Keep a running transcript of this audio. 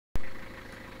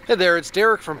Hey there, it's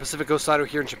Derek from Pacific Coast Auto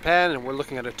here in Japan, and we're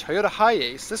looking at a Toyota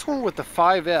Hiace. This one with the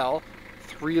 5L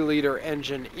 3-liter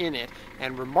engine in it,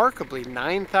 and remarkably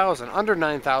under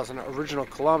 9,000 original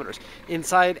kilometers.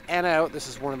 Inside and out, this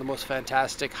is one of the most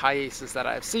fantastic Hiaces that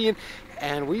I've seen,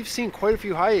 and we've seen quite a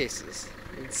few Hiaces.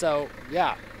 And so,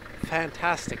 yeah,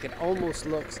 fantastic. It almost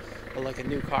looks like a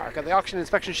new car. Got the auction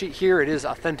inspection sheet here. It is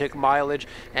authentic mileage,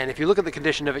 and if you look at the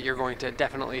condition of it, you're going to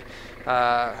definitely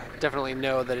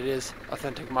know that it is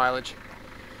authentic mileage.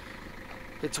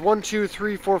 It's 1, 2,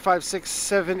 3, 4, 5, 6,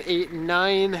 7, 8,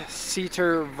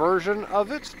 9-seater version of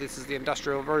it. This is the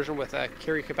industrial version with a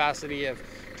carry capacity of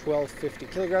 1250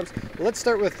 kilograms. Let's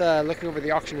start with looking over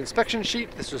the auction inspection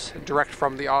sheet. This was direct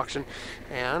from the auction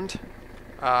and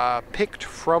picked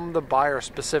from the buyer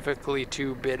specifically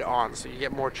to bid on, so you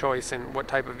get more choice in what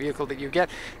type of vehicle that you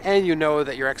get, and you know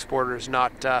that your exporter is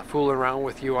not fooling around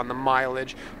with you on the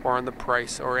mileage or on the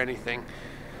price or anything.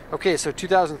 Okay, so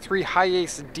 2003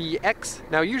 Hiace DX.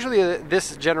 Now usually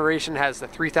this generation has the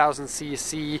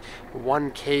 3000cc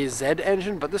 1KZ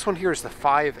engine, but this one here is the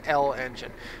 5L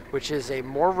engine, which is a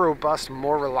more robust,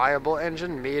 more reliable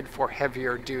engine made for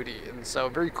heavier duty. And so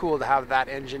very cool to have that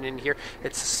engine in here.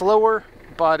 It's slower,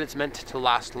 but it's meant to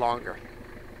last longer.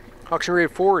 Auction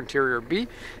rated 4, interior B,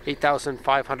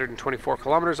 8,524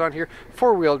 kilometers on here,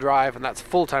 4-wheel drive, and that's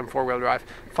full-time 4-wheel drive,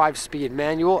 5-speed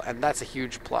manual, and that's a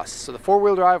huge plus. So the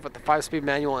 4-wheel drive with the 5-speed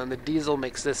manual and the diesel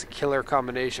makes this a killer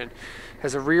combination.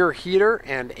 Has a rear heater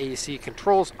and AC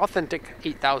controls, authentic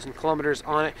 8,000 kilometers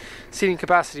on it. Seating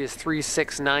capacity is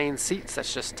 369 seats. That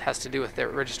just has to do with their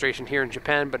registration here in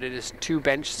Japan, but it is 2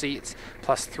 bench seats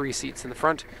plus 3 seats in the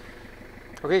front.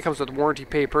 Okay, it comes with warranty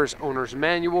papers, owner's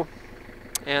manual,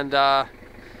 and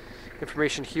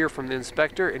information here from the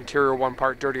inspector. Interior 1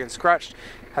 part dirty and scratched.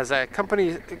 Has a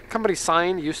company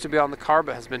sign, used to be on the car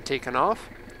but has been taken off.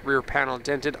 Rear panel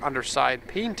dented, underside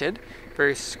painted,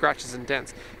 various scratches and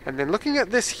dents. And then looking at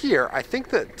this here, I think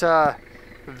that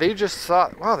they just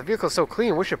thought, wow, the vehicle's so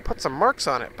clean, we should put some marks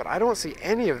on it, but I don't see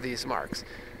any of these marks.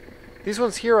 These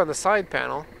ones here on the side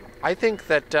panel, I think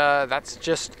that that's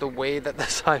just the way that the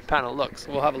side panel looks.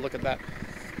 We'll have a look at that.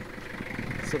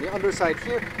 So the underside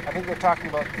here, I think they're talking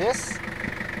about this,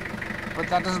 but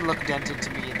that doesn't look dented to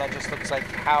me. That just looks like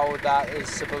how that is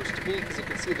supposed to be, because you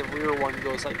can see the rear one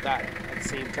goes like that at the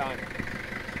same time.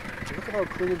 Look at how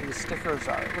clean the stickers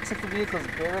are. It looks like the vehicle is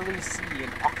barely seeing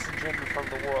oxygen from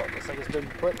the world. It's like it's been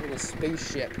put in a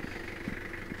spaceship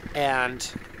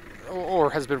or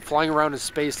has been flying around in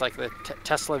space like the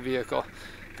Tesla vehicle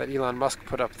that Elon Musk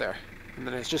put up there. And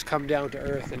then it's just come down to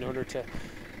Earth in order to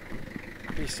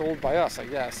be sold by us, I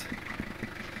guess.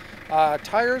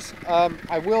 Tires,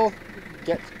 I will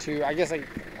get to, I guess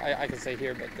I can say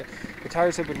here, but the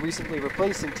tires have been recently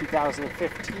replaced in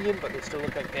 2015, but they still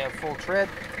look like they have full tread.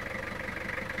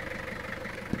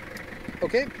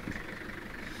 Okay,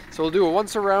 so we'll do a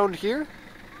once around here.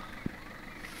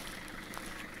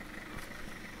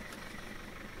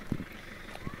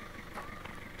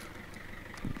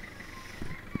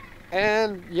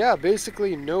 And yeah,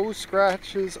 basically no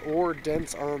scratches or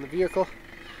dents on the vehicle.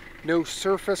 No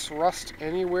surface rust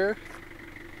anywhere.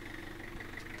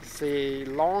 It's a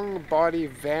long body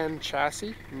van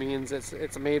chassis, means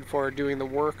it's made for doing the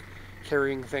work,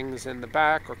 carrying things in the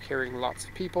back or carrying lots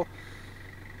of people.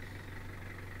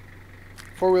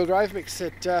 4-wheel drive makes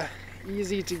it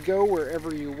easy to go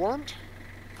wherever you want.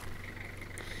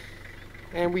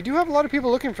 And we do have a lot of people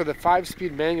looking for the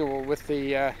 5-speed manual with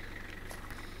the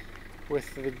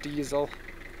diesel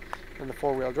and the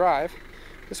 4-wheel drive.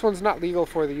 This one's not legal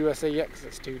for the USA yet because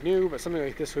it's too new, but something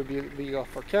like this would be legal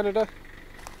for Canada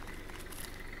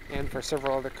and for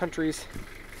several other countries.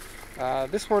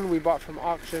 This one we bought from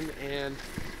auction, and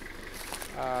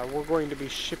we're going to be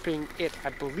shipping it. I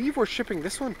believe we're shipping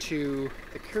this one to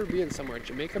the Caribbean somewhere,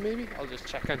 Jamaica maybe? I'll just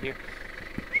check on here.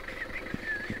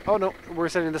 Oh no, we're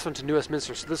sending this one to New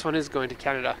Westminster, so this one is going to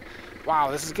Canada.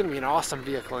 Wow, this is going to be an awesome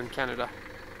vehicle in Canada.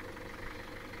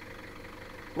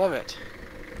 Love it.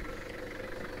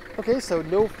 Okay, so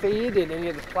no fade in any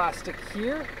of the plastic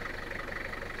here.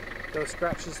 No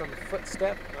scratches on the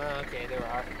footstep. Okay, there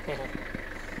are.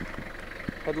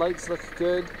 Headlights look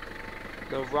good.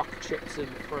 No rock chips in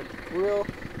the front grille.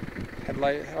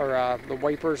 The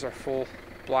wipers are full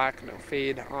black, no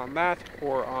fade on that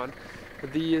or on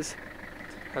these.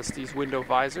 Has these window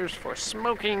visors for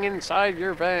smoking inside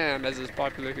your van, as is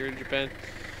popular here in Japan.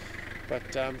 But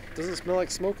doesn't smell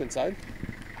like smoke inside.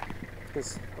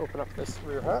 Let's open up this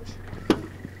rear hatch.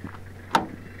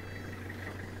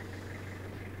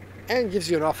 And gives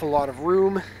you an awful lot of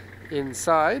room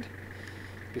inside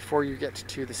before you get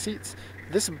to the seats.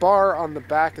 This bar on the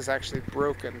back is actually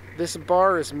broken. This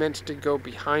bar is meant to go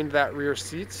behind that rear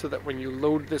seat so that when you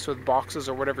load this with boxes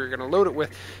or whatever you're going to load it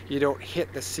with, you don't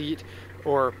hit the seat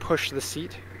or push the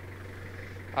seat.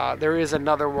 There is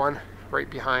another one right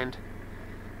behind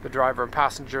the driver and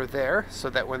passenger there, so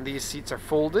that when these seats are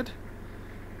folded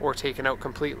or taken out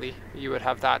completely, you would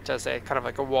have that as a kind of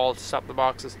like a wall to stop the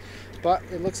boxes. But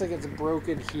it looks like it's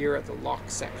broken here at the lock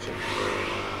section.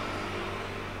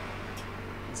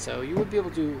 So you would be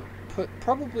able to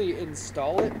probably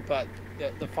install it, but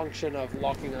the function of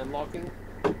locking unlocking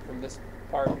from this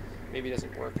part maybe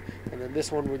doesn't work. And then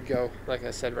this one would go, like I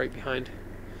said, right behind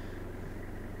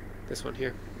this one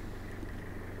here.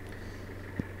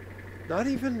 Not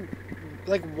even,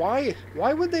 like, why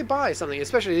would they buy something?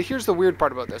 Especially, here's the weird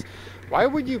part about this. Why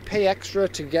would you pay extra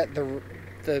to get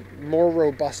the more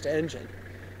robust engine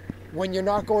when you're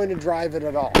not going to drive it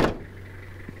at all?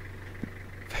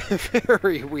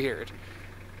 Very weird.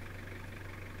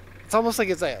 It's almost like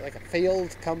it's like a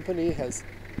failed company has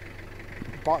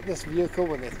bought this vehicle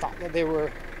when they thought that they were,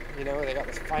 you know, they got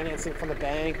this financing from the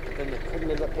bank, but then they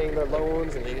couldn't end up paying their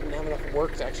loans and they didn't have enough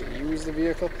work to actually use the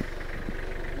vehicle.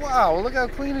 Wow, look how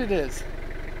clean it is.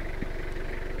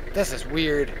 This is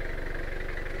weird.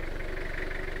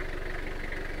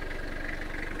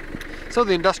 So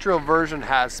the industrial version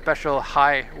has special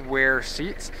high wear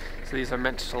seats. So these are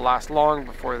meant to last long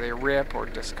before they rip or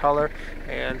discolor,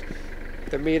 and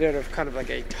they're made out of kind of like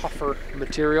a tougher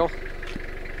material.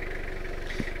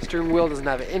 Steering wheel doesn't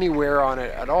have any wear on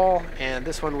it at all, and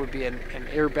this one would be an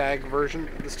airbag version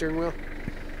of the steering wheel.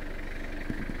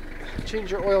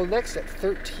 Change your oil next at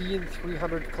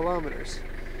 13,300 kilometers.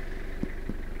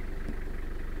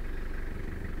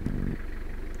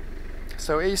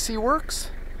 So AC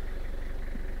works.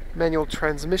 Manual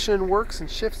transmission works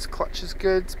and shifts, clutch is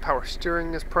good, power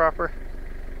steering is proper.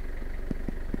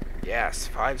 Yes,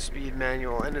 5-speed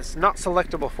manual, and it's not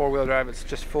selectable 4-wheel drive, it's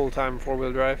just full-time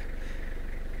 4-wheel drive.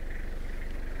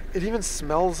 It even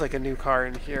smells like a new car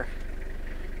in here.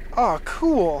 Oh,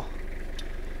 cool!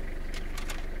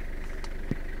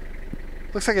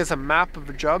 Looks like it's a map of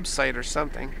a job site or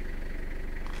something.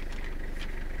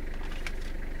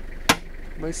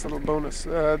 Nice little bonus.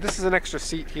 This is an extra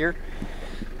seat here.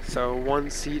 So 1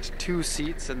 seat, 2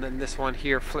 seats, and then this one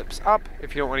here flips up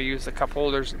if you don't want to use the cup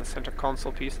holders in the center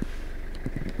console piece.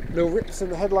 No rips in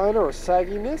the headliner or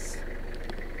sagginess.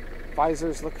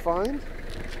 Visors look fine.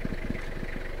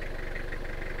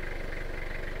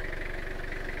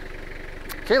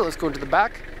 Okay, let's go into the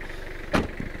back.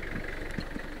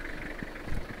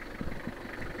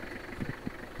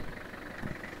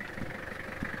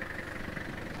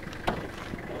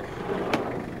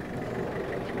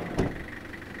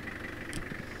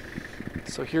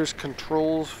 So here's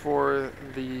controls for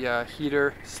the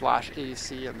heater /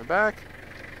 AC in the back,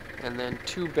 and then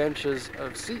 2 benches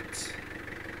of seats.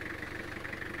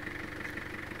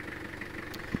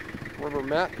 Rubber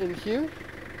mat in here.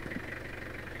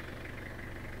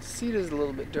 Seat is a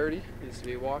little bit dirty, needs to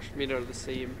be washed, made out of the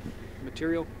same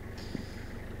material.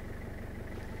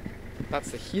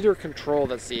 That's the heater control,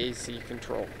 that's the AC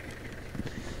control.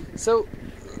 So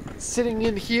sitting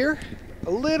in here,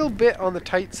 a little bit on the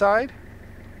tight side.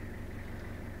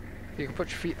 You can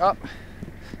put your feet up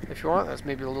if you want. That's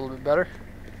maybe a little bit better.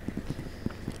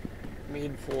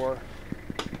 Made for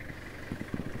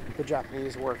the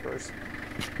Japanese workers.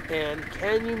 And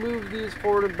can you move these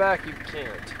forward and back? You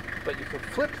can't. But you can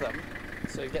flip them,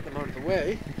 so you get them out of the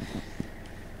way.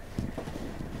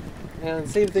 And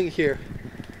same thing here.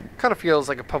 Kind of feels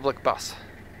like a public bus.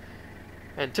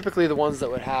 And typically the ones that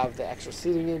would have the extra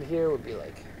seating in here would be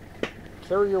like,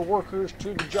 carry your workers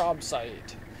to the job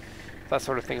site. That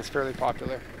sort of thing is fairly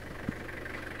popular.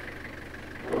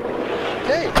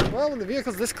 Okay, well, when the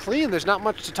vehicle's this clean, there's not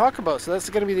much to talk about, so that's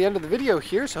going to be the end of the video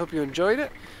here, so I hope you enjoyed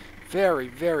it. Very,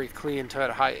 very clean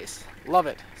Toyota Hiace. Love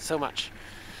it so much.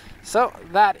 So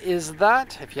that is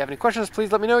that. If you have any questions, please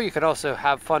let me know. You can also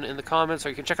have fun in the comments, or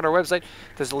you can check out our website.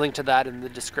 There's a link to that in the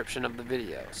description of the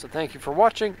video. So thank you for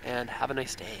watching, and have a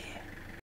nice day.